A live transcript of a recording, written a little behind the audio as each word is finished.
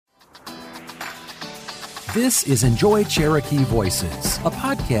This is Enjoy Cherokee Voices, a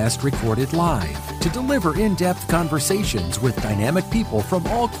podcast recorded live to deliver in-depth conversations with dynamic people from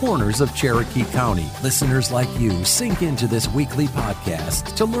all corners of Cherokee County. Listeners like you sink into this weekly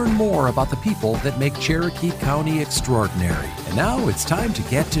podcast to learn more about the people that make Cherokee County extraordinary. And now it's time to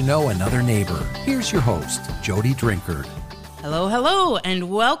get to know another neighbor. Here's your host, Jody Drinkard. Hello, and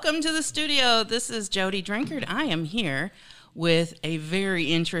welcome to the studio. This is Jody Drinkard. I am here with a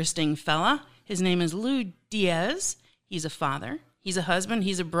very interesting fella. His name is Lou Diaz. He's a father, he's a husband,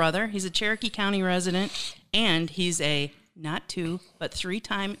 he's a brother, he's a Cherokee County resident, and he's a not two, but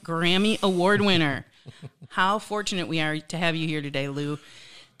three-time Grammy Award winner. How fortunate we are to have you here today, Lou.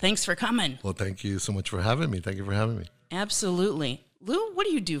 Thanks for coming. Well, thank you so much for having me. Thank you for having me. Absolutely. Lou, what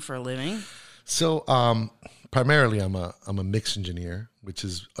do you do for a living? So, primarily, I'm a mix engineer, which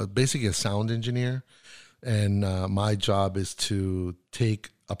is basically a sound engineer. And my job is to take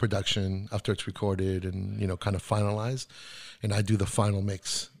a production after it's recorded and, kind of finalized. And I do the final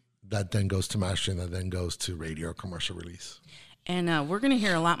mix that then goes to mastering, that then goes to radio or commercial release. And we're going to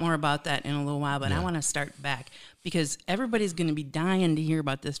hear a lot more about that in a little while, but I want to start back because everybody's going to be dying to hear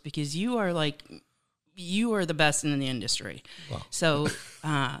about this because you are the best in the industry. Wow. So,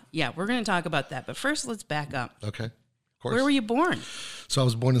 we're going to talk about that. But first, let's back up. Okay, of course. Where were you born? So I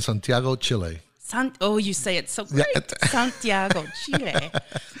was born in Santiago, Chile. You say it so great. Santiago, Chile.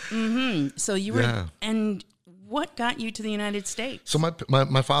 Mm-hmm. So you were, and what got you to the United States? So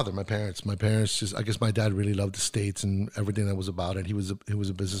my father, my parents just, I guess my dad really loved the States and everything that was about it. He was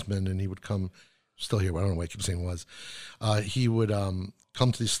a businessman and he would come, still here, but I don't know why I keep saying was. He would come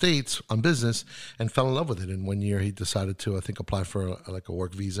to the States on business and fell in love with it. And one year he decided to, I think, apply for a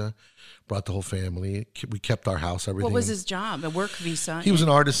work visa, brought the whole family. We kept our house, everything. What was his job, a work visa? He was an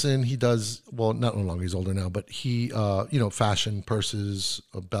artisan. He does, well, not no longer, he's older now, but he, fashion, purses,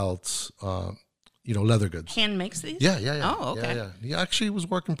 belts, leather goods. Hand makes these? Yeah. Oh, okay. Yeah. He actually was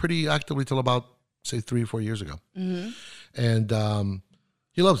working pretty actively till about, say, 3 or 4 years ago. Mm-hmm. And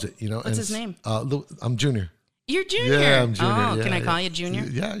he loves it, What's his name? I'm Junior. You're Junior? Yeah, I'm Junior. Oh, can I call you Junior?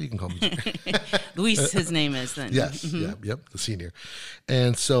 Yeah, you can call me Junior. Luis, his name is then. Yes, the senior.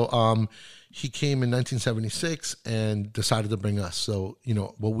 And so he came in 1976 and decided to bring us. So,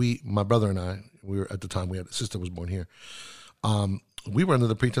 my brother and I, we were, at the time, we had a sister was born here. We were under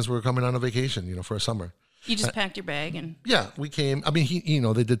the pretense we were coming on a vacation, for a summer. You just packed your bag and... Yeah, we came. I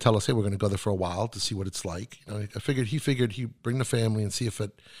mean, they did tell us, hey, we're going to go there for a while to see what it's like. He figured he'd bring the family and see if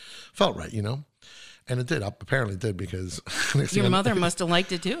it felt right, And it did. Apparently it did because... Your mother must have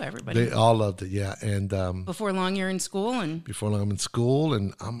liked it too, everybody. They all loved it, yeah. And before long you're in school? Before long I'm in school.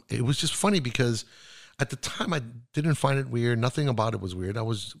 And it was just funny because at the time I didn't find it weird. Nothing about it was weird.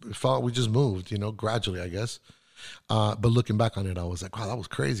 We just moved, gradually, I guess. But looking back on it, I was like, wow, that was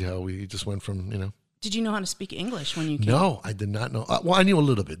crazy how we just went from, Did you know how to speak English when you came? No, I did not know. Well, I knew a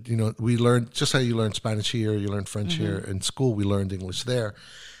little bit. We learned, just how you learn Spanish here, you learn French here. In school, we learned English there.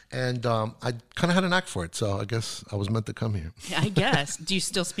 And I kind of had a knack for it, so I guess I was meant to come here. I guess. Do you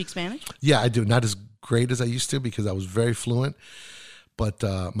still speak Spanish? Yeah, I do. Not as great as I used to because I was very fluent. But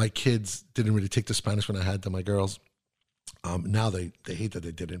my kids didn't really take to Spanish when I had them, my girls. Now they hate that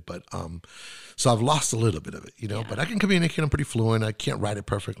they didn't. But so I've lost a little bit of it, Yeah. But I can communicate. I'm pretty fluent. I can't write it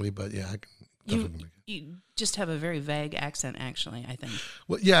perfectly, but yeah, I can definitely. You just have a very vague accent, actually, I think.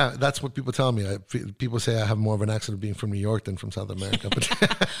 Well, yeah, that's what people tell me. People say I have more of an accent of being from New York than from South America.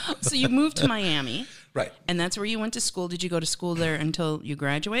 So you moved to Miami. Right. And that's where you went to school. Did you go to school there until you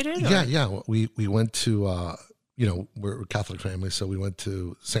graduated? Or? Yeah. We went to, we're a Catholic family, so we went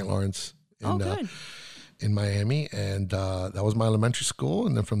to St. Lawrence in Miami, and that was my elementary school.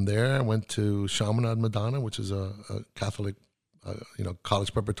 And then from there, I went to Chaminade Madonna, which is a Catholic,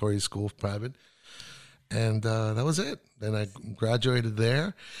 college preparatory school, private. And that was it. Then I graduated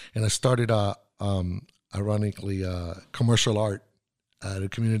there, and I started, ironically, commercial art at a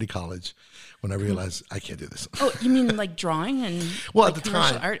community college when I realized I can't do this. Oh, you mean like drawing and well, like at the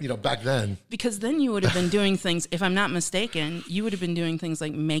time, art? Back then. Because then you would have been doing things, if I'm not mistaken, you would have been doing things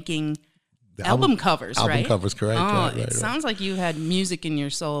like making album covers, right? Album covers, correct. Oh, it sounds like you had music in your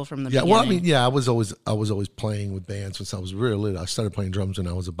soul from the beginning. Well, I mean, I was always playing with bands since I was real little. I started playing drums when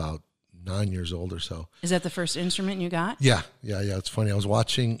I was about 9 years old or so. Is that the first instrument you got? Yeah. It's funny. When we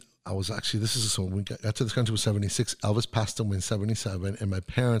got to this country was 76. Elvis passed away in 77, and my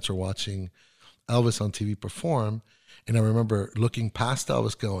parents were watching Elvis on TV perform. And I remember looking past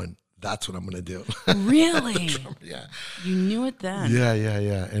Elvis going, that's what I'm going to do. Really? Yeah. You knew it then? Yeah.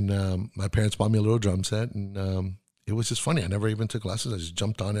 And my parents bought me a little drum set, and it was just funny. I never even took lessons. I just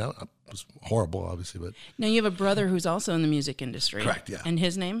jumped on it. It was horrible, obviously. But now you have a brother who's also in the music industry. Correct, yeah. And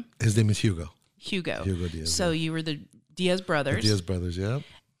his name? His name is Hugo. Hugo. Hugo Diaz. So you were the Diaz brothers. The Diaz brothers, yeah.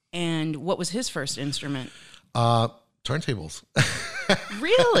 And what was his first instrument? Turntables.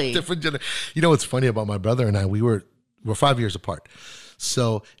 Really? Different You know what's funny about my brother and I? We're 5 years apart.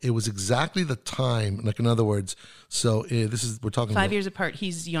 So it was exactly the time, like in other words, we're talking 5 years apart.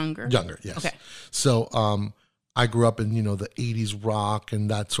 He's younger? Younger, yes. Okay. So I grew up in, the 80s rock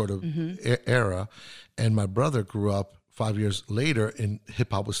and that sort of era. And my brother grew up 5 years later and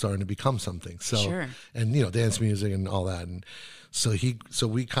hip hop was starting to become something. So, sure. And, dance music and all that. And so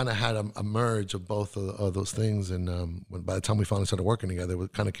we kind of had a merge of both of those things. And by the time we finally started working together,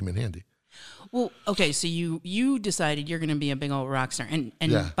 it kind of came in handy. Well, okay, so you decided you're going to be a big old rock star. And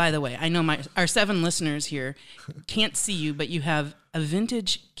Yeah. by the way, I know our 7 listeners here can't see you, but you have a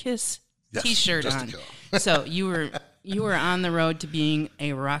vintage Kiss T-shirt just on. to go. So you were on the road to being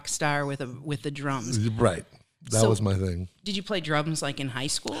a rock star with the drums. Right. That was my thing. Did you play drums like in high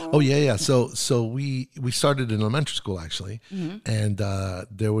school? Oh yeah. So we started in elementary school actually, and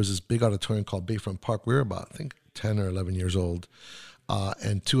there was this big auditorium called Bayfront Park. We were about, I think, 10 or 11 years old,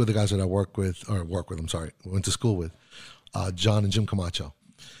 and 2 of the guys that I went to school with, John and Jim Camacho,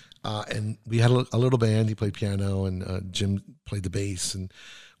 and we had a little band. He played piano, and Jim played the bass, and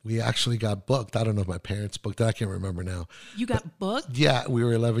we actually got booked. I don't know if my parents booked it. I can't remember now. You got booked? Yeah, we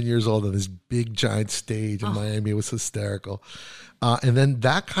were 11 years old on this big giant stage in Miami. It was hysterical. And then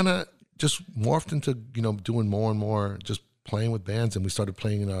that kind of just morphed into, doing more and more, just playing with bands. And we started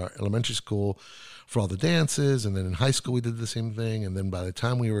playing in our elementary school for all the dances. And then in high school, we did the same thing. And then by the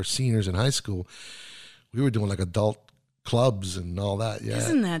time we were seniors in high school, we were doing like adult clubs and all that. Yeah.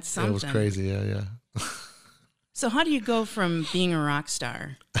 Isn't that something? It was crazy. Yeah. So how do you go from being a rock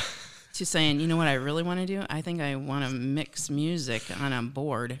star to saying, you know what I really want to do? I think I want to mix music on a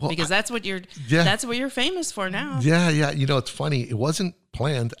board, because that's what you're famous for now. Yeah. It's funny. It wasn't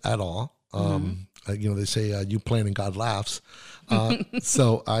planned at all. They say you plan and God laughs.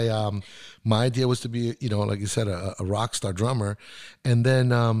 So my idea was to be, like you said, a rock star drummer. And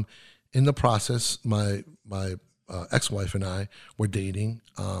then in the process, my ex-wife and I were dating.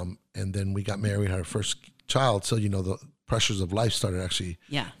 And then we got married, had our first child. So, the pressures of life started actually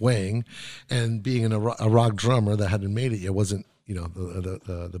weighing. And being a rock drummer that hadn't made it yet wasn't,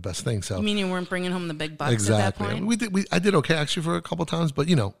 the best thing. So you mean you weren't bringing home the big bucks exactly. at that point? I did okay actually for a couple of times, but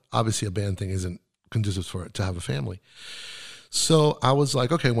obviously a band thing isn't conducive for it to have a family. So I was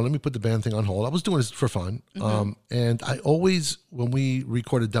like, okay, well, let me put the band thing on hold. I was doing this for fun. And I always, when we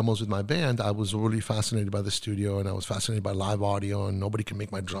recorded demos with my band, I was really fascinated by the studio, and I was fascinated by live audio, and nobody could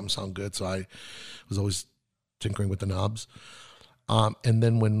make my drums sound good. So I was always tinkering with the knobs. And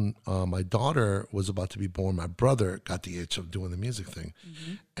then when my daughter was about to be born, my brother got the itch of doing the music thing.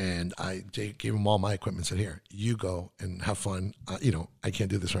 And I gave him all my equipment and said, here, you go and have fun. I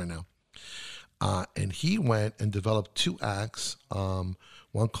can't do this right now. And he went and developed 2 acts,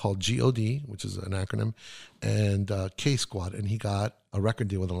 one called GOD, which is an acronym, and K-Squad. And he got a record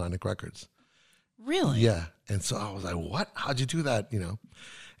deal with Atlantic Records. Really? Yeah. And so I was like, what? How'd you do that?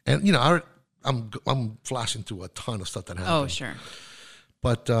 And, I'm flashing through a ton of stuff that happened. Oh, sure.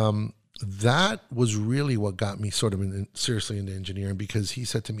 But that was really what got me sort of seriously into engineering, because he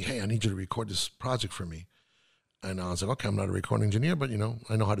said to me, hey, I need you to record this project for me. And I was like, okay, I'm not a recording engineer, but, I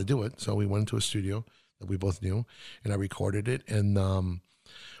know how to do it. So we went into a studio that we both knew, and I recorded it. And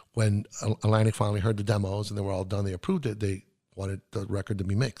when Atlantic finally heard the demos and they were all done, they approved it, they wanted the record to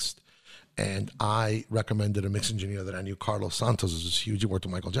be mixed. And I recommended a mix engineer that I knew, Carlos Santos, was huge. He worked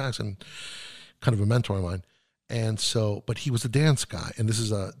with Michael Jackson, kind of a mentor of mine. And so, but he was a dance guy, and this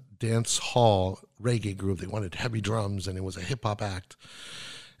is a dance hall reggae group. They wanted heavy drums, and it was a hip hop act.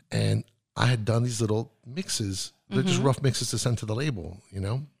 And I had done these little mixes. They're just rough mixes to send to the label,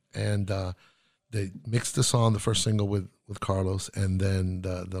 and they mixed the song, the first single with Carlos, and then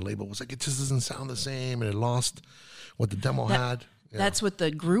the label was like, it just doesn't sound the same, and it lost what the demo had. Yeah. That's what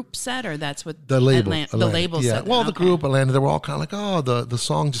the group said, or that's what the label the label said? Well, the group, Atlanta, they were all kind of like, oh, the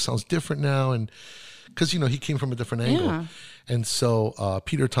song just sounds different now. And because, he came from a different angle. Yeah. And so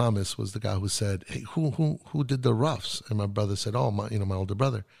Peter Thomas was the guy who said, hey, who did the roughs? And my brother said, oh, my older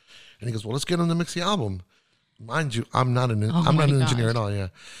brother. And he goes, well, let's get him to mix the album. Mind you, I'm not an engineer at all. Yeah.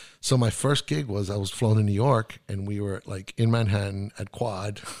 So my first gig was, I was flown to New York, and we were like in Manhattan at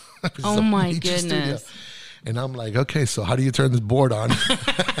Quad. Oh my goodness. Studio. And I'm like, okay, so how do you turn this board on?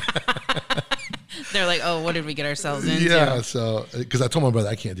 They're like, oh, what did we get ourselves into? Yeah, so, because I told my brother,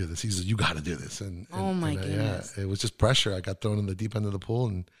 I can't do this. He said, you got to do this. And oh my goodness. Yeah, it was just pressure. I got thrown in the deep end of the pool,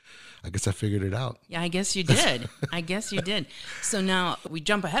 and I guess I figured it out. Yeah, I guess you did. So now we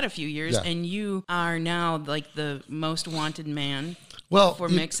jump ahead a few years, and you are now like the most wanted man Well, for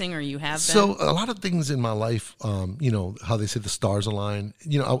mixing, or you have been? So a lot of things in my life, you know, how they say the stars align.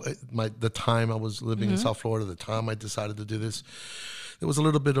 You know, the time I was living in South Florida, the time I decided to do this, there was a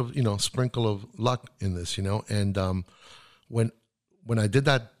little bit of, you know, sprinkle of luck in this, you know. And when I did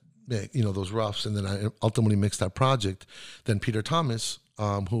that, you know, those roughs, and then I ultimately mixed that project, then Peter Thomas,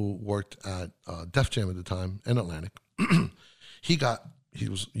 who worked at Def Jam at the time in Atlantic, he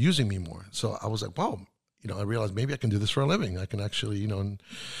was using me more. So I was like, wow. You know, I realized maybe I can do this for a living. I can actually, you know,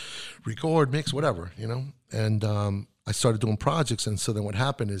 record, mix, whatever, you know. And I started doing projects. And so then what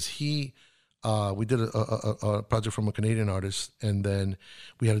happened is we did a project from a Canadian artist, and then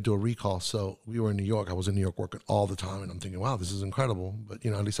we had to do a recall. So we were in New York. I was in New York working all the time, and I'm thinking, wow, this is incredible. But, you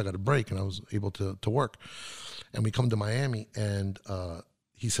know, at least I got a break, and I was able to work. And we come to Miami, and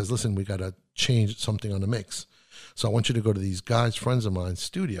he says, listen, we got to change something on the mix. So I want you to go to these guys, friends of mine's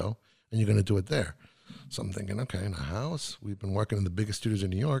studio, and you're going to do it there. So I'm thinking, okay, in a house, we've been working in the biggest studios in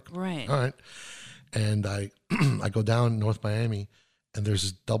New York. Right. All right. And I go down North Miami, and there's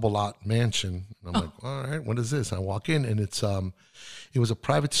this double lot mansion. And I'm like, all right, what is this? And I walk in, and it was a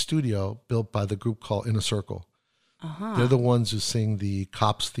private studio built by the group called Inner Circle. Uh-huh. They're the ones who sing the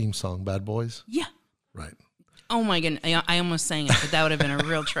Cops theme song, Bad Boys. Yeah. Right. Oh my goodness! I almost sang it, but that would have been a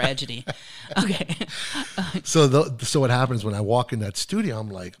real tragedy. Okay. So what happens when I walk in that studio? I'm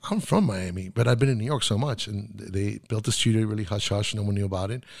like, I'm from Miami, but I've been in New York so much, and they built the studio really hush hush. No one knew about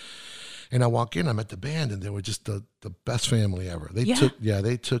it. And I walk in, I met the band, and they were just the best family ever. They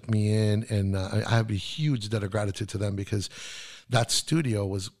took me in, and I have a huge debt of gratitude to them, because that studio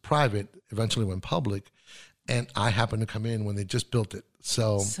was private, eventually went public, and I happened to come in when they just built it.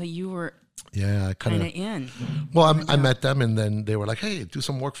 So you were. Yeah, I kind of in. Well, I met them, and then they were like, "Hey, do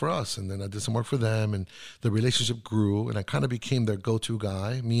some work for us." And then I did some work for them, and the relationship grew, and I kind of became their go-to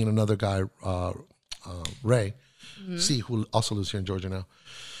guy. Me and another guy, Ray, who also lives here in Georgia now.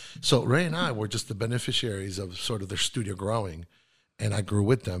 So Ray and I were just the beneficiaries of sort of their studio growing, and I grew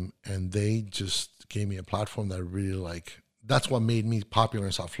with them, and they just gave me a platform that I really like. That's what made me popular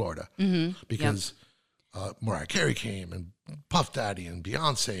in South Florida, because Mariah Carey came, and Puff Daddy, and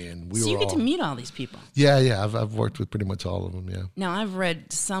Beyonce, and you get to meet all these people. Yeah. I've worked with pretty much all of them. Yeah. Now I've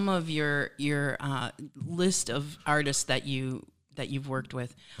read some of your list of artists that you've worked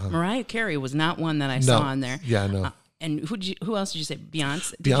with. Mariah Carey was not one that I saw on there. Yeah, no. And who else did you say?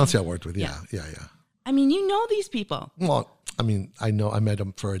 Beyonce. Beyonce I worked with. Yeah. I mean, you know these people. Well, I mean, I met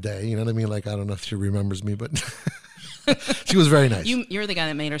them for a day. You know what I mean? Like, I don't know if she remembers me, but she was very nice. You're the guy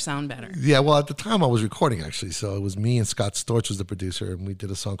that made her sound better. Yeah, well, at the time I was recording, actually. So it was me and Scott Storch was the producer, and we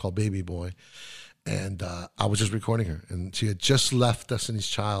did a song called Baby Boy. And I was just recording her. And she had just left Destiny's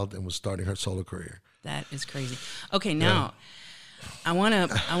Child and was starting her solo career. That is crazy. Okay, now I want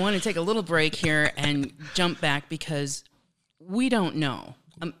to take a little break here and jump back, because we don't know.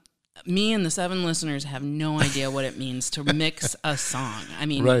 Me and the 7 listeners have no idea what it means to mix a song. I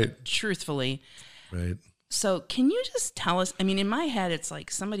mean, truthfully. Right. So can you just tell us, I mean, in my head, it's like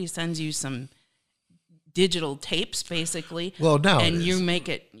somebody sends you some digital tapes, basically. Well, now and you make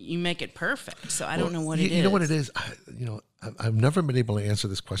it perfect. So I don't know what it is. You know what it is? I've never been able to answer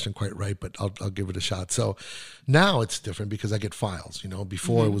this question quite right, but I'll give it a shot. So now it's different because I get files. You know,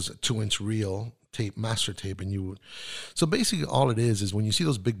 before it was a 2-inch reel tape, master tape, and so basically all it is when you see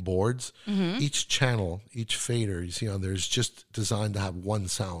those big boards, each channel, each fader you see on there is just designed to have one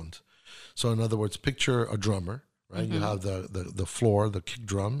sound. So in other words, picture a drummer, right? You have the floor, the kick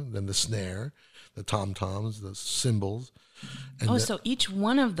drum, then the snare, the tom-toms, the cymbals. And so each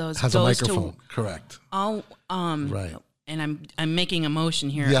one of those has goes a microphone. To Correct. All right. And I'm making a motion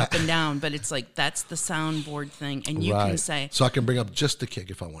here up and down, but it's like that's the soundboard thing, and you can say. So I can bring up just the kick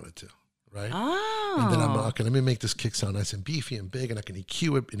if I wanted to, right? Oh. And then I'm okay. Let me make this kick sound nice and beefy and big, and I can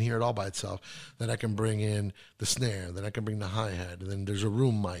EQ it and hear it all by itself. Then I can bring in the snare. Then I can bring the hi-hat, and then there's a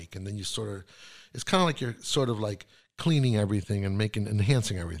room mic, and then you sort of. It's kind of like you're sort of like cleaning everything and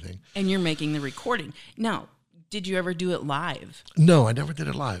enhancing everything. And you're making the recording now. Did you ever do it live? No, I never did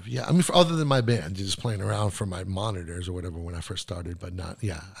it live. Yeah, I mean, other than my band, just playing around for my monitors or whatever when I first started, but not.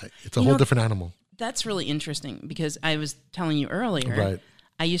 Yeah, it's a whole different animal. That's really interesting because I was telling you earlier. Right.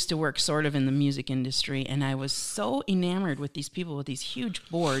 I used to work sort of in the music industry, and I was so enamored with these people with these huge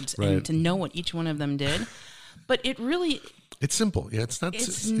boards and to know what each one of them did. But it really. It's simple. Yeah, it's not.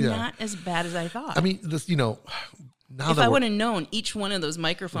 It's not as bad as I thought. I mean, now if I would have known each one of those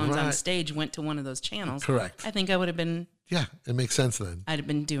microphones on stage went to one of those channels, correct. I think I would have been. Yeah, it makes sense then. I'd have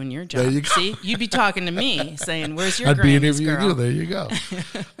been doing your job. There you go. See, you'd be talking to me, saying, "Where's your I'd Grammys, be interviewing girl?" you. There you go.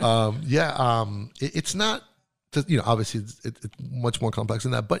 It's not. Obviously, it's much more complex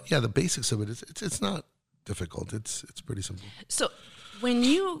than that. But yeah, the basics of it it's not difficult. It's pretty simple. So, When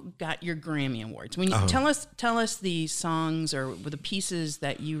you got your Grammy Awards, when you tell us the songs or the pieces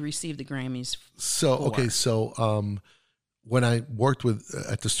that you received the Grammys for. When I worked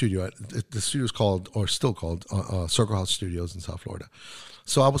at the studio, the studio is called, or still called, Circle House Studios in South Florida.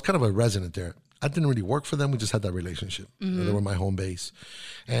 So I was kind of a resident there. I didn't really work for them. We just had that relationship. Mm-hmm. They were my home base.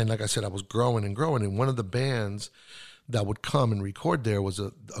 And like I said, I was growing and growing. And one of the bands that would come and record there was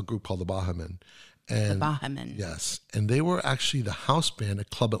a group called the Baha Men. And, the Baha Men. Yes. And they were actually the house band at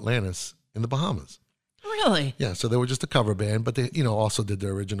Club Atlantis in the Bahamas. Really? Yeah. So they were just a cover band, but they, also did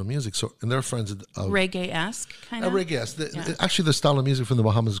their original music. So, and they're friends of reggae-esque kind of? Reggae-esque. Actually, the style of music from the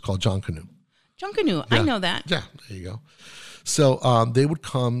Bahamas is called John Canoe. John Canoe. Yeah. I know that. Yeah. There you go. So they would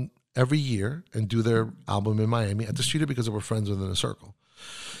come every year and do their album in Miami at the studio because they were friends within the circle.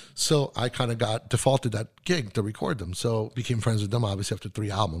 So I kind of got defaulted that gig to record them. So became friends with them obviously after 3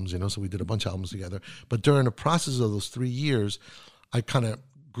 albums, so we did a bunch of albums together. But during the process of those 3 years, I kind of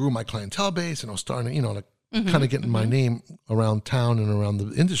grew my clientele base and I was starting to, kind of getting my name around town and around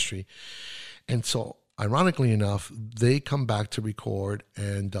the industry. And so ironically enough, they come back to record,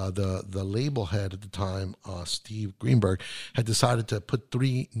 and the label head at the time, Steve Greenberg, had decided to put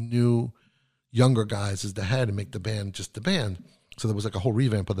 3 new younger guys as the head and make the band just the band. So there was like a whole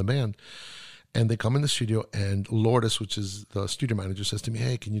revamp of the band. And they come in the studio, and Lourdes, which is the studio manager, says to me,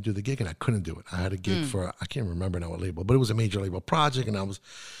 "Hey, can you do the gig?" And I couldn't do it. I had a gig for, I can't remember now what label, but it was a major label project. And I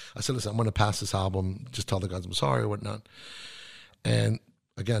said, "Listen, I'm going to pass this album. Just tell the guys I'm sorry or whatnot." And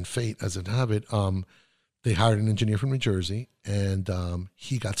again, fate as it have it, they hired an engineer from New Jersey, and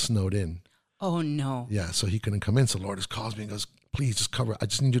he got snowed in. Oh, no. Yeah, so he couldn't come in. So Lourdes calls me and goes, "Please just cover. I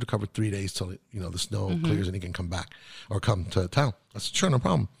just need you to cover 3 days till the snow clears and he can come back or come to town." I said, "Sure, no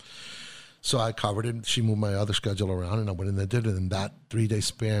problem." So I covered it. She moved my other schedule around, and I went in and did it. In that 3-day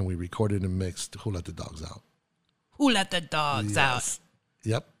span, we recorded and mixed "Who Let the Dogs Out." Who Let the Dogs Out?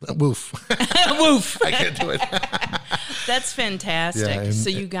 Yep. Woof. Woof. I can't do it. That's fantastic. Yeah,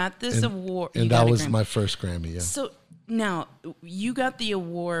 so you got this award. And that was my first Grammy, yeah. So now, you got the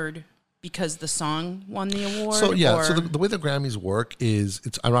award because the song won the award? So, yeah. So the way the Grammys work is,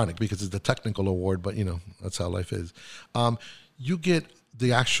 it's ironic because it's the technical award, but, that's how life is. You get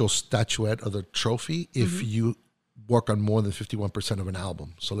the actual statuette or the trophy if you work on more than 51% of an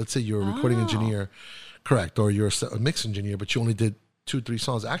album. So let's say you're a recording engineer, correct, or you're a mix engineer, but you only did 2-3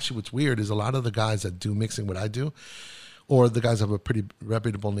 songs. Actually, what's weird is a lot of the guys that do mixing what I do, or the guys that have a pretty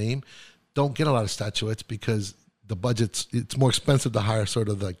reputable name, don't get a lot of statuettes because the budget's, it's more expensive to hire sort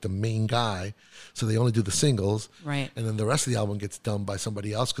of like the main guy, so they only do the singles, right? And then the rest of the album gets done by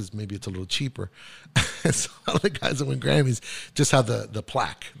somebody else because maybe it's a little cheaper. So all the guys that win Grammys just have the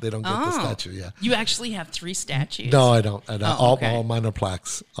plaque; they don't get the statue. Yeah, you actually have 3 statues. No, I don't. All mine are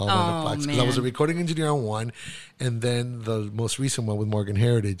plaques. All mine are plaques because I was a recording engineer on one, and then the most recent one with Morgan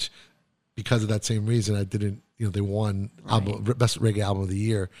Heritage. Because of that same reason, I didn't. They won best reggae album of the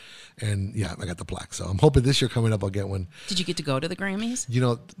year, and yeah, I got the plaque. So I'm hoping this year coming up, I'll get one. Did you get to go to the Grammys?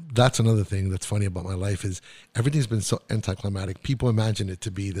 That's another thing that's funny about my life is everything's been so anticlimactic. People imagine it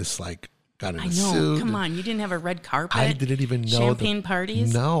to be this like got in a suit. Come on, you didn't have a red carpet. I didn't even know champagne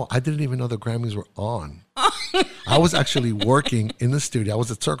parties. No, I didn't even know the Grammys were on. I was actually working in the studio. I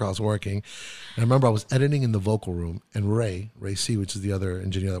was at Circle House working, and I remember I was editing in the vocal room, and Ray C, which is the other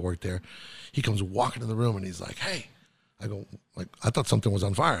engineer that worked there, he comes walking in the room and he's like, "Hey," I go, like, I thought something was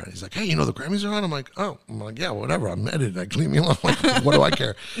on fire. He's like, "Hey, the Grammys are on?" I'm like, "Oh," I'm like, "Yeah, whatever. I'm editing. Like, leave me alone. Like, what do I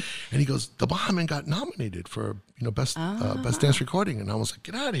care?" And he goes, "The Baha Men got nominated for best dance recording," and I was like,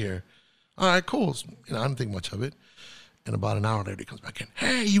 "Get out of here." All right, cool. I didn't think much of it. And about an hour later, he comes back in.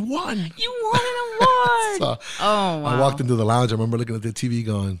 "Hey, you won! You won an award!" So wow. I walked into the lounge. I remember looking at the TV,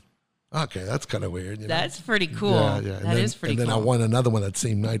 going, "Okay, that's kind of weird." That's pretty cool. Yeah. That is pretty cool. And then I won another one that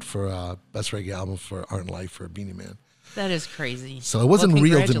same night for best reggae album for Art and Life for Beanie Man. That is crazy. So it wasn't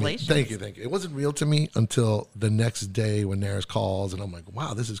real to me. Thank you. It wasn't real to me until the next day when Naris calls, and I'm like,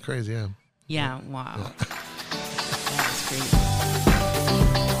 "Wow, this is crazy." Yeah. Wow. Yeah. That is crazy.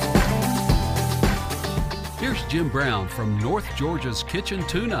 Here's Jim Brown from North Georgia's Kitchen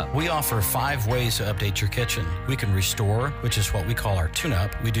Tune-Up. We offer 5 ways to update your kitchen. We can restore, which is what we call our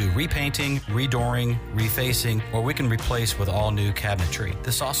tune-up. We do repainting, redooring, refacing, or we can replace with all new cabinetry.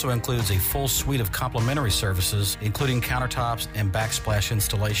 This also includes a full suite of complimentary services, including countertops and backsplash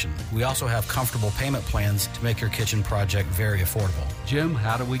installation. We also have comfortable payment plans to make your kitchen project very affordable. Jim,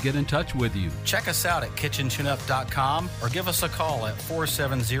 how do we get in touch with you? Check us out at kitchentuneup.com or give us a call at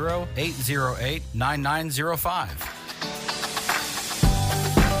 470-808-9905.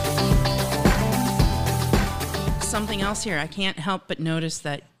 Something else here. I can't help but notice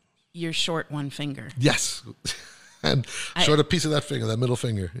that you're short one finger. Yes. and showed a piece of that finger, that middle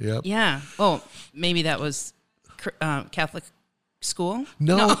finger. Yep. Yeah. Oh, maybe that was Catholic school?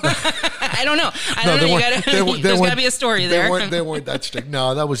 No. I don't know. There's got to be a story there. They weren't that strict.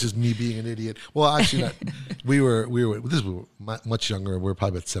 No, that was just me being an idiot. Well, actually, not. We were much younger. We were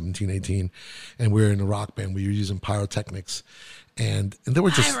probably about 17, 18, and we were in a rock band. We were using pyrotechnics. And they were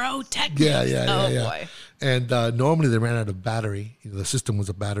just pyrotechnics. Yeah. Boy. And normally they ran out of battery. The system was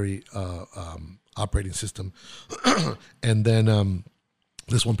a battery operating system. And then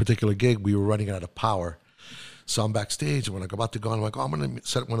this one particular gig, we were running out of power. So I'm backstage, and when I'm about to go, I'm like, I'm going to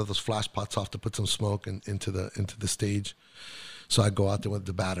set one of those flash pots off to put some smoke into the stage. So I go out there with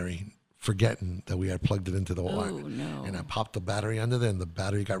the battery, forgetting that we had plugged it into the wire. Oh, no. And I popped the battery under there, and the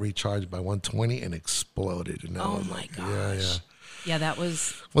battery got recharged by 120 and exploded. And oh, my gosh. Yeah, that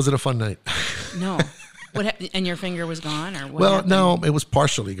was... Was it a fun night? No. And your finger was gone? Or what well, happened? No, it was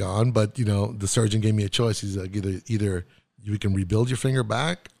partially gone, but, the surgeon gave me a choice. He's like, either you can rebuild your finger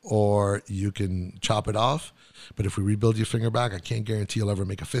back or you can chop it off. But if we rebuild your finger back, I can't guarantee you'll ever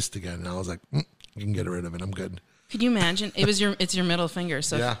make a fist again. And I was like, you can get rid of it. I'm good. Could you imagine? It's your middle finger.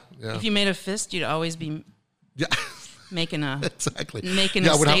 So yeah. If you made a fist, you'd always be making a exactly making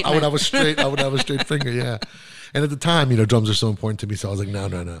a statement. I would have a straight finger. Yeah. And at the time, drums are so important to me. So I was like,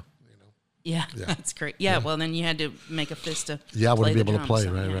 no. Yeah, that's great. Yeah, well, then you had to make a fist to I wouldn't be able drums, to play.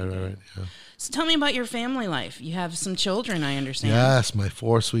 so, Right. Yeah. So tell me about your family life. You have some children, I understand. Yes, my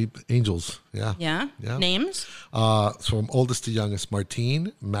 4 sweet angels. Yeah. Yeah? Names? So from oldest to youngest,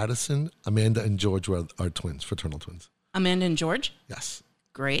 Martine, Madison, Amanda, and George were our twins, fraternal twins. Amanda and George? Yes.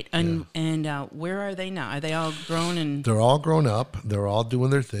 Great. And where are they now? Are they all grown? And They're all grown up. They're all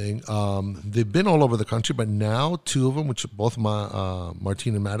doing their thing. They've been all over the country, but now 2 of them, which both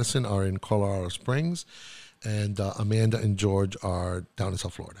Martine and Madison, are in Colorado Springs, and Amanda and George are down in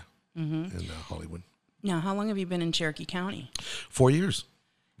South Florida, in Hollywood. Now, how long have you been in Cherokee County? 4 years.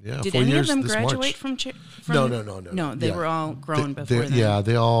 Yeah, Did 4 any years of them this graduate March. from No. No, they were all grown before then. Yeah,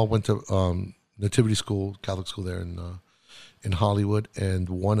 they all went to Nativity School, Catholic school there in Hollywood, and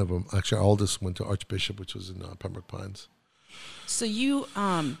one of them, actually our oldest, went to Archbishop, which was in Pembroke Pines. So you,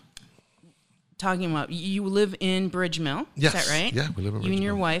 talking about, you live in Bridge Mill, yes. Is that right? Yeah, we live in Bridge Mill. You and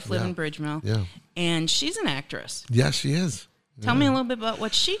your wife live in Bridge Mill. Yeah. And she's an actress. Yeah, she is. Tell me a little bit about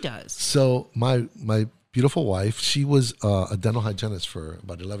what she does. So my beautiful wife, she was a dental hygienist for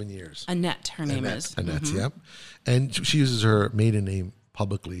about 11 years. Annette, her name is. Annette, yep. And she uses her maiden name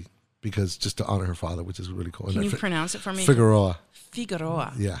publicly because just to honor her father, which is really cool. Can you pronounce it for me? Figueroa.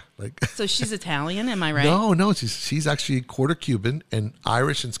 Yeah, So she's Italian, am I right? No, she's actually quarter Cuban and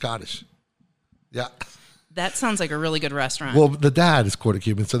Irish and Yeah. That sounds like a really good restaurant. Well, the dad is quarter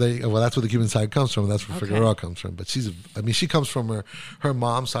Cuban, so that's where the Cuban side comes from. And that's where Figueroa comes from. But she comes from her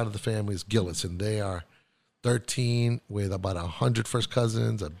mom's side of the family is Gillis, and they are 13 with about 100 first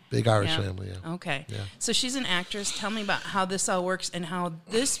cousins, a big Irish family. Yeah. Okay. Yeah. So she's an actress. Tell me about how this all works and how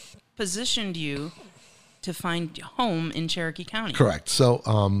this positioned you to find home in Cherokee County. Correct.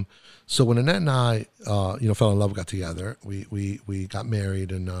 So, so when Annette and I, fell in love, got together, we got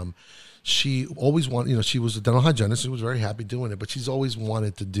married, and she always wanted, she was a dental hygienist. She was very happy doing it, but she's always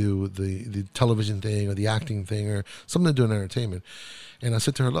wanted to do the television thing or the acting thing or something to do in entertainment. And I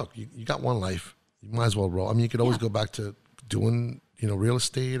said to her, look, you got one life. You might as well roll. I mean, you could always go back to doing, real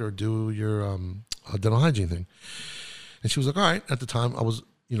estate or do your dental hygiene thing. And she was like, all right. At the time, I was,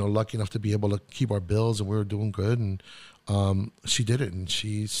 lucky enough to be able to keep our bills, and we were doing good. And she did it, and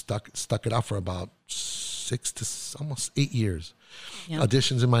she stuck it out for about 6 to almost 8 years. Yep.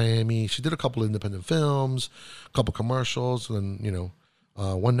 Auditions in Miami. She did a couple of independent films, a couple commercials, and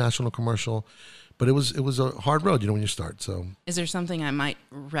one national commercial. But it was a hard road, when you start. So, is there something I might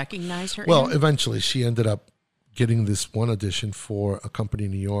recognize her in? Well, eventually she ended up getting this one audition for a company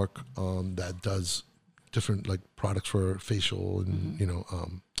in New York that does different products for facial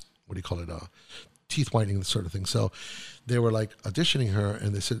and teeth whitening, this sort of thing. So they were auditioning her,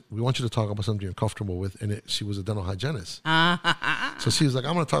 and they said, we want you to talk about something you're comfortable with. And she was a dental hygienist. So she was like,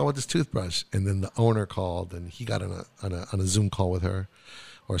 I'm going to talk about this toothbrush. And then the owner called, and he got on a Zoom call with her,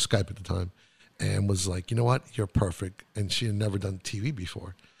 or Skype at the time, and was like, you know what, you're perfect. And she had never done TV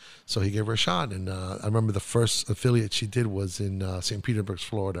before. So he gave her a shot. And I remember the first affiliate she did was in St. Petersburg,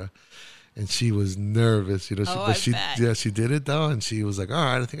 Florida. And she was nervous, she did it though. And she was like, all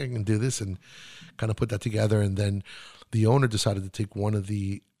right, I think I can do this, and kind of put that together. And then the owner decided to take one of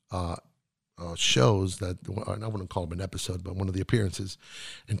the shows that, I wouldn't call them an episode, but one of the appearances,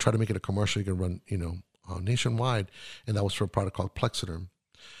 and try to make it a commercial you can run, nationwide. And that was for a product called Plexiderm.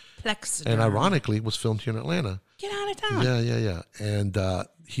 And ironically, it was filmed here in Atlanta. Get out of town. Yeah. And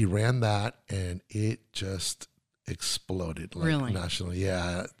he ran that, and it exploded Really? nationally.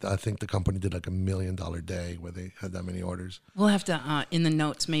 Yeah, I think the company did like $1 million day where they had that many orders. We'll have to in the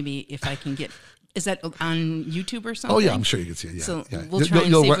notes maybe if I can get. Is that on YouTube or something? Oh yeah, I'm sure you can see it. Yeah, So yeah. we'll try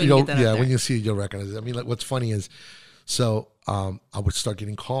and see if we can get that up when there. you see it, you'll recognize it. I mean, like what's funny is, so I would start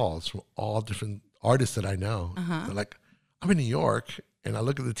getting calls from all different artists that I know. They're like, I'm in New York, and I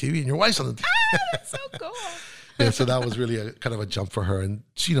look at the TV, and your wife's on the TV. That's so cool. Yeah, so that was really a kind of a jump for her, and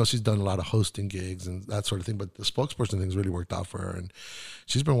she, she's done a lot of hosting gigs and that sort of thing. But the spokesperson thing's really worked out for her, and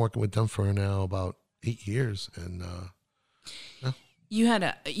she's been working with them for now about 8 years. And You have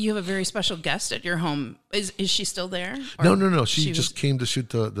a very special guest at your home. Is she still there? Or no. She just came to shoot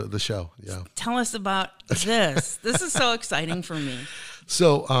the show. Yeah. Tell us about this. This is so exciting for me.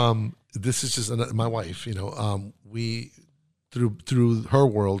 So this is just my wife. We through her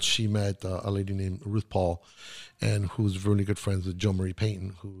world, she met a lady named Ruth Paul, and who's really good friends with Jo Marie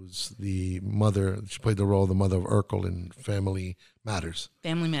Payton, who's the mother. She played the role of the mother of Urkel in Family Matters.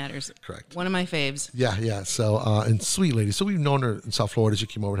 Family Matters. Correct. One of my faves. Yeah. So, and sweet lady. So we've known her in South Florida. She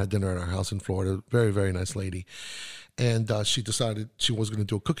came over and had dinner at our house in Florida. Very, very nice lady. And she decided she was going to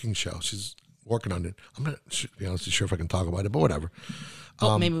do a cooking show. She's working on it. I'm not, to be honest, sure if I can talk about it, but whatever.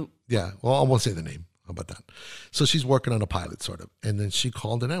 Maybe. Yeah. Well, I won't say the name. How about that? So she's working on a pilot, sort of. And then she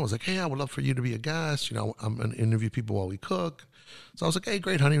called in and was like, hey, I would love for you to be a guest. I'm going to interview people while we cook. So I was like, hey,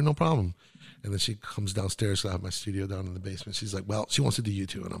 great, honey, no problem. And then she comes downstairs. So I have my studio down in the basement. She's like, well, she wants to do you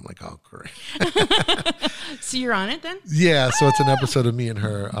too. And I'm like, oh, great. So you're on it then? Yeah. So it's an episode of me and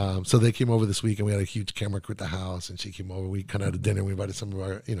her. So they came over this week, and we had a huge camera crew at the house. And she came over. We kind of had a dinner. We invited some of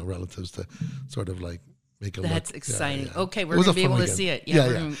our relatives to sort of like make a That's look. exciting. Yeah. Okay, we're going to be able to see it.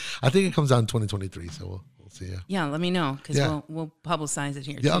 Yeah. I think it comes out in 2023. So we'll see. Yeah. Yeah, let me know because Yeah. we'll publicize it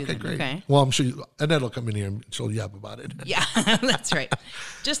here Yeah, too. okay, then, great. Okay. Well, I'm sure Annette will come in here and she'll yap about it. Yeah, that's right.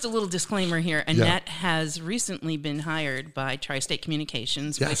 Just a little disclaimer here. Annette has recently been hired by Tri-State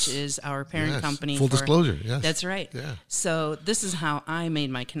Communications, Yes. which is our parent Yes. company. Full disclosure, yes. That's right. Yeah. So this is how I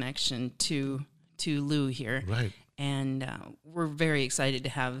made my connection to Lou here. Right. And we're very excited to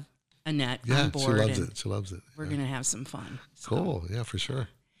have Annette Yeah, on board. she loves and it. She loves it. We're Yeah. going to have some fun. So. Cool. Yeah, for sure.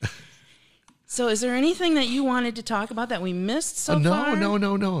 So is there anything that you wanted to talk about that we missed so far?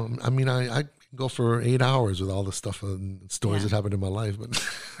 No. I mean, I can go for 8 hours with all the stuff and stories that happened in my life, but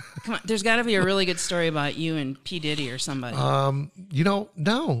Come on, there's got to be a really good story about you and P. Diddy or somebody.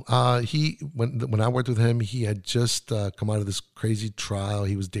 no. He when I worked with him, he had just come out of this crazy trial.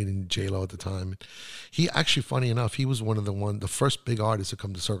 He was dating J-Lo at the time. He actually, funny enough, he was one of the first big artists to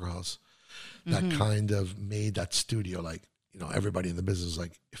come to Circle House that kind of made that studio like, everybody in the business was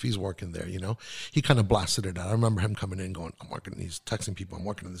like, if he's working there, he kind of blasted it out. I remember him coming in going, he's texting people, I'm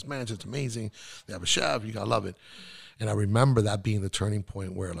working in this mansion, it's amazing. They have a chef, you gotta love it. And I remember that being the turning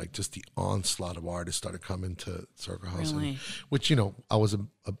point where like just the onslaught of artists started coming to Circle House, Really? which, I was a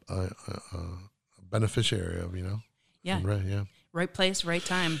beneficiary of, Yeah. Right, yeah. Right place, right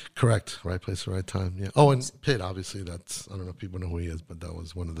time. Correct. Right place, right time. Yeah. Oh, and Pitt, obviously, I don't know if people know who he is, but that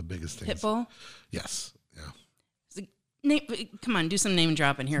was one of the biggest things. Pitbull. Yes. Yeah. Come on, do some name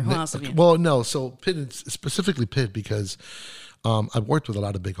dropping here. Who else have you? Well, no. So Pitt, specifically Pitt, because I've worked with a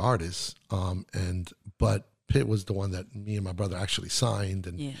lot of big artists, but Pitt was the one that me and my brother actually signed,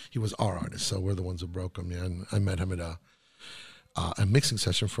 and he was our artist. So we're the ones who broke him. Yeah, and I met him at a mixing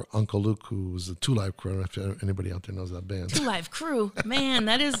session for Uncle Luke, who was the Two Live Crew. I don't know if anybody out there knows that band. Two Live Crew, man,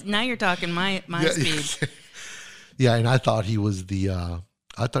 that is now you're talking my speed. Yeah, and I thought he was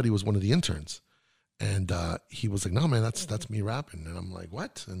one of the interns. And he was like, no, man, that's me rapping. And I'm like,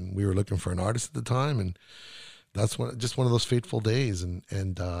 what? And we were looking for an artist at the time. And that's just one of those fateful days.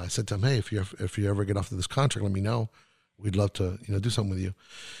 And I said to him, hey, if you ever get off of this contract, let me know. We'd love to, do something with you.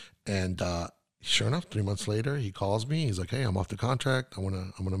 And sure enough, 3 months later, he calls me. He's like, hey, I'm off the contract.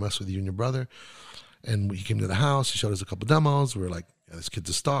 I'm gonna mess with you and your brother. And he came to the house. He showed us a couple demos. We were like, yeah, this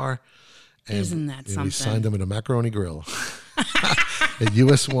kid's a star. And, Isn't that something? We signed him at a macaroni grill at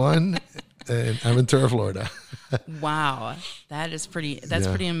US 1 in Aventura, Florida. Wow, that's pretty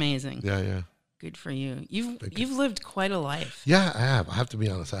amazing. Yeah. Good for you. You've lived quite a life. Yeah, I have. I have to be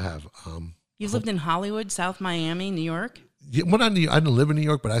honest. I have. You've lived in Hollywood, South Miami, New York. Yeah, I didn't live in New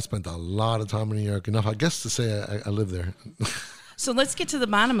York, but I spent a lot of time in New York. Enough, I guess, to say I lived there. So let's get to the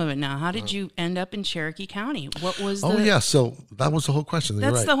bottom of it now. How did you end up in Cherokee County? What was so that was the whole question.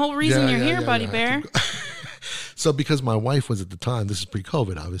 That's right. the whole reason you're here, Buddy Bear. So because my wife was at the time, this is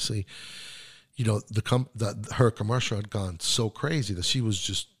pre-COVID, obviously, her commercial had gone so crazy that she was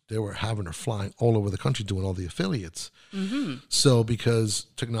just they were having her flying all over the country doing all the affiliates. Mm-hmm. So because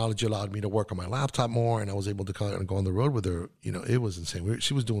technology allowed me to work on my laptop more and I was able to kind of go on the road with her, it was insane.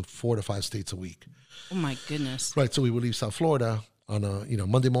 She was doing 4 to 5 states a week. Oh my goodness. Right. So we would leave South Florida on a,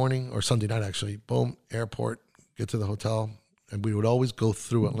 Monday morning or Sunday night, actually. Boom, airport, get to the hotel. And we would always go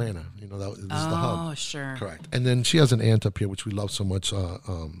through Atlanta. This is the hub. Oh, sure. Correct. And then she has an aunt up here, which we love so much.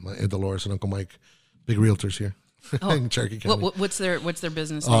 My Aunt Dolores and Uncle Mike, big realtors here in Cherokee County. What's their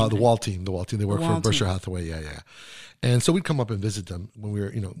business name? The Wall Team. They work for Berkshire Hathaway. Yeah. And so we'd come up and visit them when we were,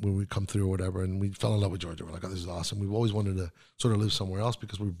 when we come through or whatever. And we fell in love with Georgia. We're like, oh, this is awesome. We've always wanted to sort of live somewhere else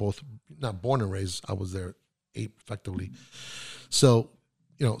because we were both not born and raised. I was there 8 effectively. So,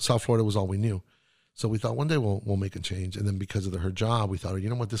 South Florida was all we knew. So we thought one day we'll make a change. And then because of her job, we thought,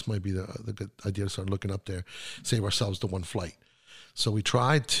 this might be the good idea to start looking up there, save ourselves the one flight. So we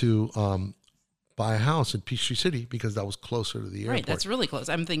tried to buy a house in Peachtree City because that was closer to the airport. Right, that's really close.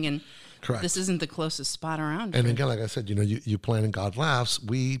 I'm thinking, correct, this isn't the closest spot around. And again, like I said, you plan and God laughs.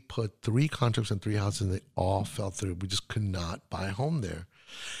 We put 3 contracts and 3 houses and they all fell through. We just could not buy a home there.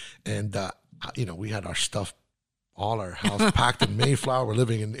 And, we had our stuff, all our house packed in Mayflower. We're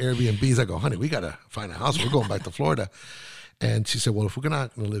living in Airbnbs. I go, honey, we got to find a house. We're going back to Florida. And she said, well, if we're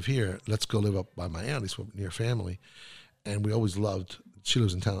not going to live here, let's go live up by my aunt, at least near family. And we always loved, she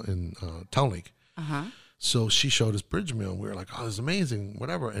lives in Town Lake. Uh-huh. So she showed us Bridgemill. We were like, oh, this is amazing,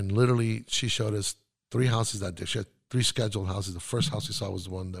 whatever. And literally she showed us 3 houses that day. She had 3 scheduled houses. The first house we saw was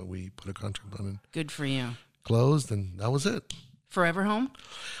the one that we put a contract on and good for you. Closed, and that was it. Forever home?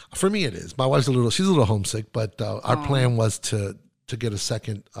 For me, it is. My wife's she's a little homesick, but our plan was to get a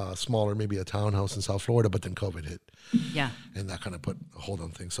second, smaller, maybe a townhouse in South Florida, but then COVID hit. Yeah. And that kind of put a hold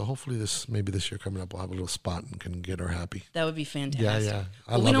on things. So hopefully maybe this year coming up, we'll have a little spot and can get her happy. That would be fantastic. Yeah.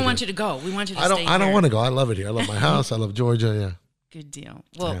 Well, we don't want you to go. We want you to stay here. I don't want to go. I love it here. I love my house. I love Georgia. Yeah. Good deal.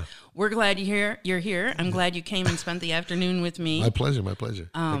 Well, we're glad you're here. I'm glad you came and spent the afternoon with me. My pleasure.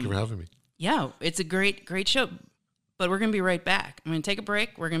 Thank you for having me. Yeah, it's a great show. But we're going to be right back. I'm going to take a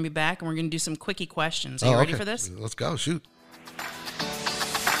break. We're going to be back, and we're going to do some quickie questions. Are you ready for this? Let's go. Shoot.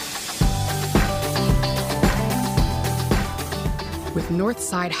 With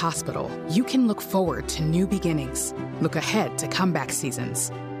Northside Hospital, you can look forward to new beginnings, look ahead to comeback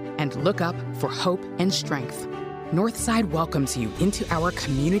seasons, and look up for hope and strength. Northside welcomes you into our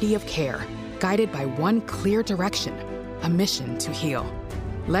community of care, guided by one clear direction, a mission to heal.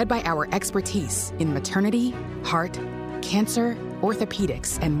 Led by our expertise in maternity, heart, cancer,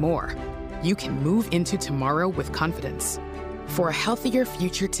 orthopedics, and more, you can move into tomorrow with confidence. For a healthier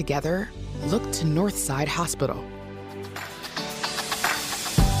future together, look to Northside Hospital.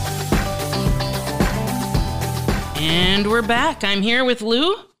 And we're back. I'm here with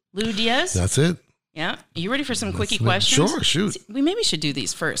Lou Diaz. That's it. Yeah. Are you ready for some quickie questions? Sure, shoot. We maybe should do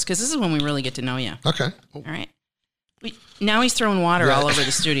these first because this is when we really get to know you. Okay. All right. Now he's throwing water all over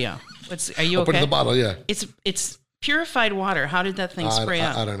the studio. Are you okay? Put it in the bottle, yeah. It's purified water. How did that thing spray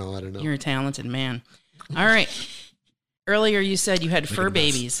up? I don't know. You're a talented man. All right. Earlier you said you had fur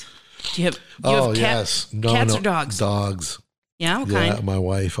babies. Do you have yes. Cats or dogs? Dogs. Yeah, what kind? My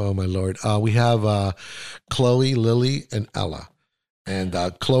wife. Oh, my Lord. We have Chloe, Lily, and Ella. And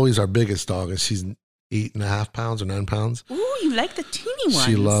Chloe's our biggest dog, and she's 8.5 pounds or 9 pounds. Ooh, you like the teeny ones.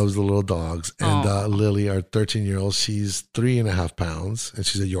 She loves the little dogs. And Lily, our 13-year-old, she's 3.5 pounds, and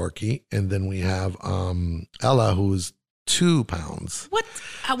she's a Yorkie. And then we have Ella, who's 2 pounds. What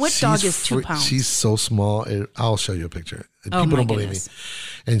dog is 2 pounds? She's so small. I'll show you a picture. People don't believe me.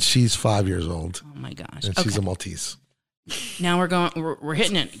 And she's 5 years old. Oh my gosh! And she's a Maltese. Now we're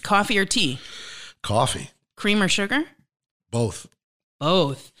hitting it. Coffee or tea? Coffee. Cream or sugar? Both.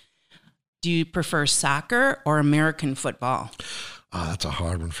 Do you prefer soccer or American football? That's a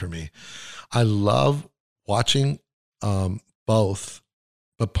hard one for me. I love watching both,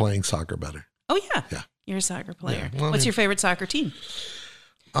 but playing soccer better. Oh, yeah. Yeah. You're a soccer player. Yeah. Well, what's your favorite soccer team?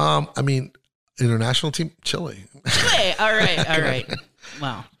 International team, Chile. Chile. All right.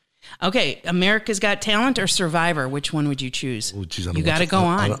 Wow. Okay, America's Got Talent or Survivor? Which one would you choose? Oh, geez, you got to go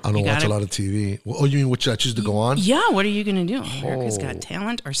on. I don't watch a lot of TV. Oh, you mean which I choose to go on? Yeah, what are you going to do? America's Got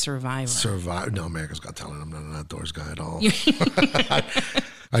Talent or Survivor? Survivor. No, America's Got Talent. I'm not an outdoors guy at all.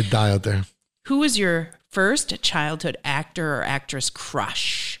 I die out there. Who was your first childhood actor or actress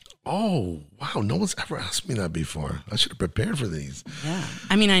crush? Oh, wow. No one's ever asked me that before. I should have prepared for these. Yeah.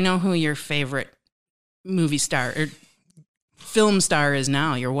 I know who your favorite movie star or film star is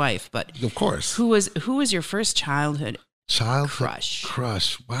now, your wife, but of course. Who was your first childhood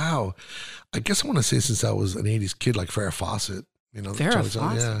crush? Wow. I guess I want to say since I was an 80s kid, like Farrah Fawcett. You know, Farrah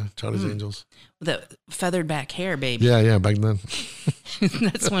Fawcett. Yeah, Charlie's Angels. The feathered back hair, baby. Yeah, back then.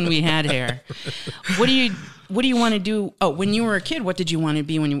 That's when we had hair. What do you want to do? Oh, when you were a kid, what did you want to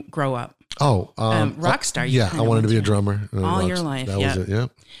be when you grow up? Oh, rock star. Yeah, I wanted to be a drummer. All your life. That was it, yeah.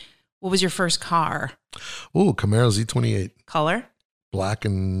 What was your first car? Oh, Camaro Z28. Color? Black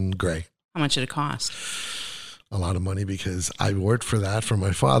and gray. How much did it cost? A lot of money because I worked for that for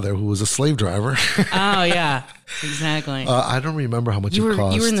my father, who was a slave driver. Oh, yeah, exactly. I don't remember how much it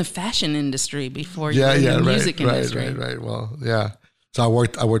cost. You were in the fashion industry before you were in the music industry. Right. Well, yeah. So I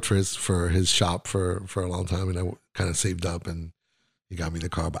worked for his shop for a long time, and I kind of saved up, and he got me the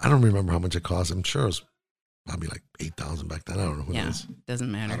car. But I don't remember how much it cost. I'm sure it was probably like $8,000 back then. I don't know who knows. Doesn't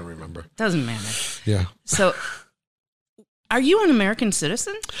matter. I don't remember. Doesn't matter. Yeah. So, are you an American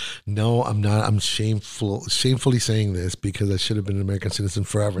citizen? No, I'm not. I'm shamefully saying this because I should have been an American citizen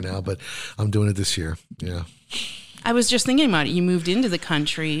forever now, but I'm doing it this year. Yeah. I was just thinking about it. You moved into the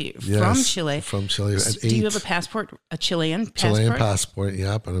country from Chile. From Chile at 8. Do you have a passport, a Chilean passport? Chilean passport,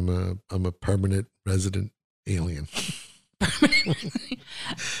 yeah, but I'm a permanent resident alien.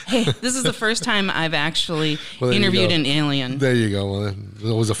 Hey, this is the first time I've actually interviewed an alien. There you go. Well,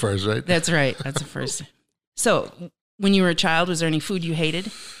 that was the first, right? That's right. That's the first. So, when you were a child, was there any food you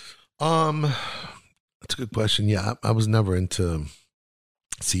hated? That's a good question. Yeah, I was never into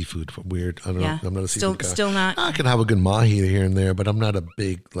seafood. Weird. I don't know. I'm not a seafood guy. Still not. I can have a good mahi here and there, but I'm not a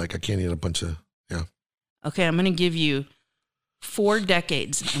big, I can't eat a bunch of, Okay, I'm going to give you 4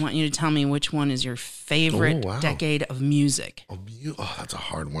 decades. I want you to tell me which one is your favorite decade of music. Oh, that's a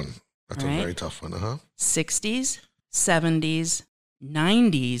hard one. That's a very tough one. 60s, 70s,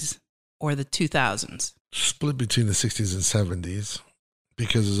 90s, or the 2000s? Split between the 60s and 70s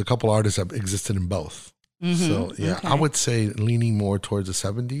because there's a couple artists that existed in both. Mm-hmm. So, I would say leaning more towards the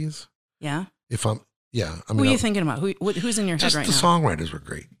 70s. Yeah. Who are you thinking about? Who's in your head right now? The songwriters were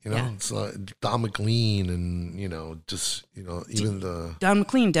great. It's Don McLean and, even the... Don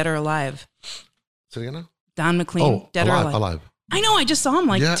McLean, dead or alive? Say it again now? Don McLean, dead or alive? Alive. I know, I just saw him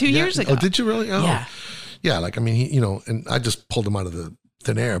 2 years ago. Oh, did you really? Oh. Yeah. Yeah, he, and I just pulled him out of the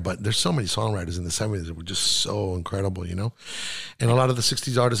thin air, but there's so many songwriters in the 70s that were just so incredible, and a lot of the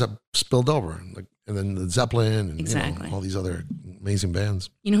 60s artists have spilled over, and then the Zeppelin and all these other amazing bands.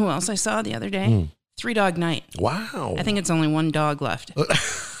 You know who else I saw the other day? 3 Dog Night. Wow. I think it's only one dog left.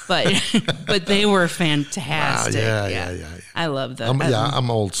 but they were fantastic. Wow, yeah. I love them. I'm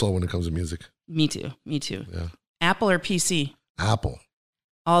old soul when it comes to music. Me too. Yeah. Apple or PC? Apple.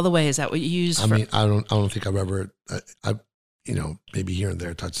 All the way. Is that what you use? I don't think I've ever, maybe here and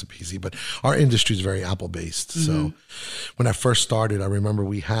there touched the PC, but our industry is very Apple based. Mm-hmm. So when I first started, I remember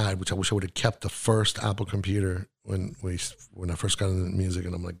we had, which I wish I would have kept, the first Apple computer when I first got into music,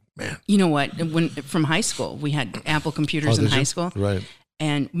 and I'm like, man. You know what? From high school, we had Apple computers in high school. Right.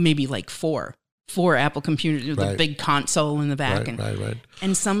 And maybe 4 Apple computers with a big console in the back. Right.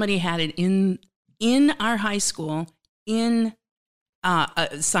 And somebody had it in our high school in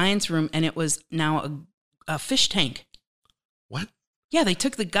a science room, and it was now a fish tank. What? Yeah, they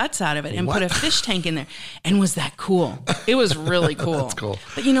took the guts out of it and put a fish tank in there. And was that cool? It was really cool. That's cool.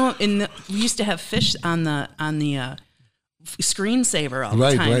 But we used to have fish on the screensaver all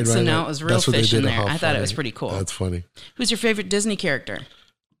the time. So now it was real fish in there. I thought it was pretty cool. That's funny. Who's your favorite Disney character?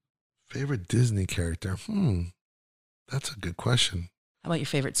 Favorite Disney character? That's a good question. How about your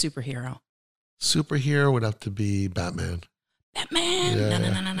favorite superhero? Superhero would have to be Batman. Batman. No.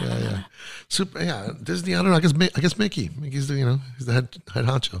 Disney. I don't know. I guess Mickey. Mickey's he's the head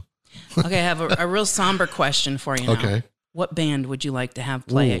honcho. Okay, I have a real somber question for you now. Okay. What band would you like to have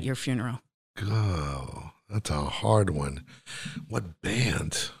play at your funeral? Oh, that's a hard one. What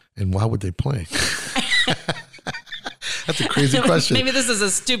band? And why would they play? That's a crazy question. Maybe this is a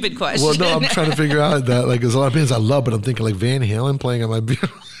stupid question. Well, no, I'm trying to figure out that there's a lot of bands I love, but I'm thinking Van Halen playing at my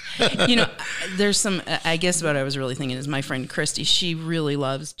funeral. There's some, I guess what I was really thinking is my friend Christy, she really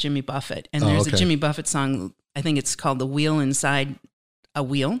loves Jimmy Buffett. And there's a Jimmy Buffett song, I think it's called The Wheel Inside a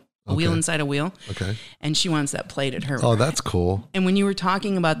Wheel. A Wheel Inside a Wheel. Okay. And she wants that played at her. Oh, that's cool. And when you were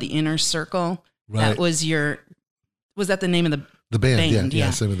talking about the Inner Circle, that was was that the name of the band?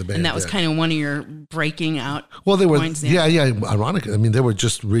 Yeah, name of the band. And that was kind of one of your breaking out they were, points. Ironically, they were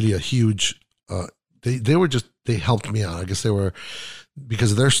just really a huge, they helped me out. I guess they were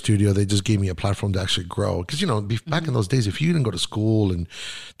because of their studio, they just gave me a platform to actually grow. Because, back in those days, if you didn't go to school and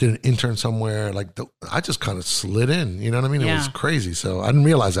did an intern somewhere, I just kind of slid in. You know what I mean? Yeah. It was crazy. So I didn't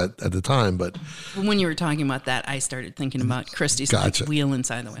realize that at the time. But when you were talking about that, I started thinking about Christy's wheel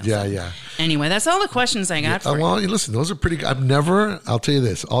inside the wheel. Yeah, yeah. Anyway, that's all the questions I got for you. Well, listen, those are pretty good. I'll tell you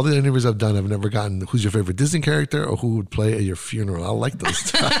this, all the interviews I've done, I've never gotten who's your favorite Disney character or who would play at your funeral. I like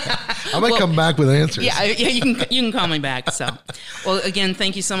those. I might come back with answers. Yeah, you can call me back. So, well, again,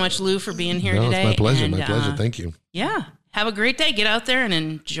 thank you so much, Lou, for being here today. It's my pleasure. My pleasure. Thank you. Yeah. Have a great day. Get out there and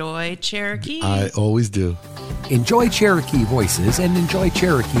enjoy Cherokee. I always do. Enjoy Cherokee Voices and Enjoy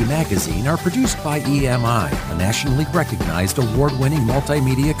Cherokee Magazine are produced by EMI, a nationally recognized award-winning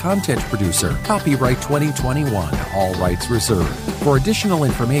multimedia content producer. Copyright 2021, all rights reserved. For additional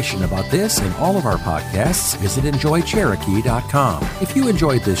information about this and all of our podcasts, visit enjoycherokee.com. If you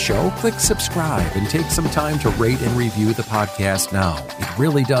enjoyed this show, click subscribe and take some time to rate and review the podcast now. It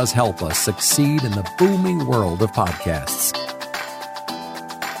really does help us succeed in the booming world of podcasts.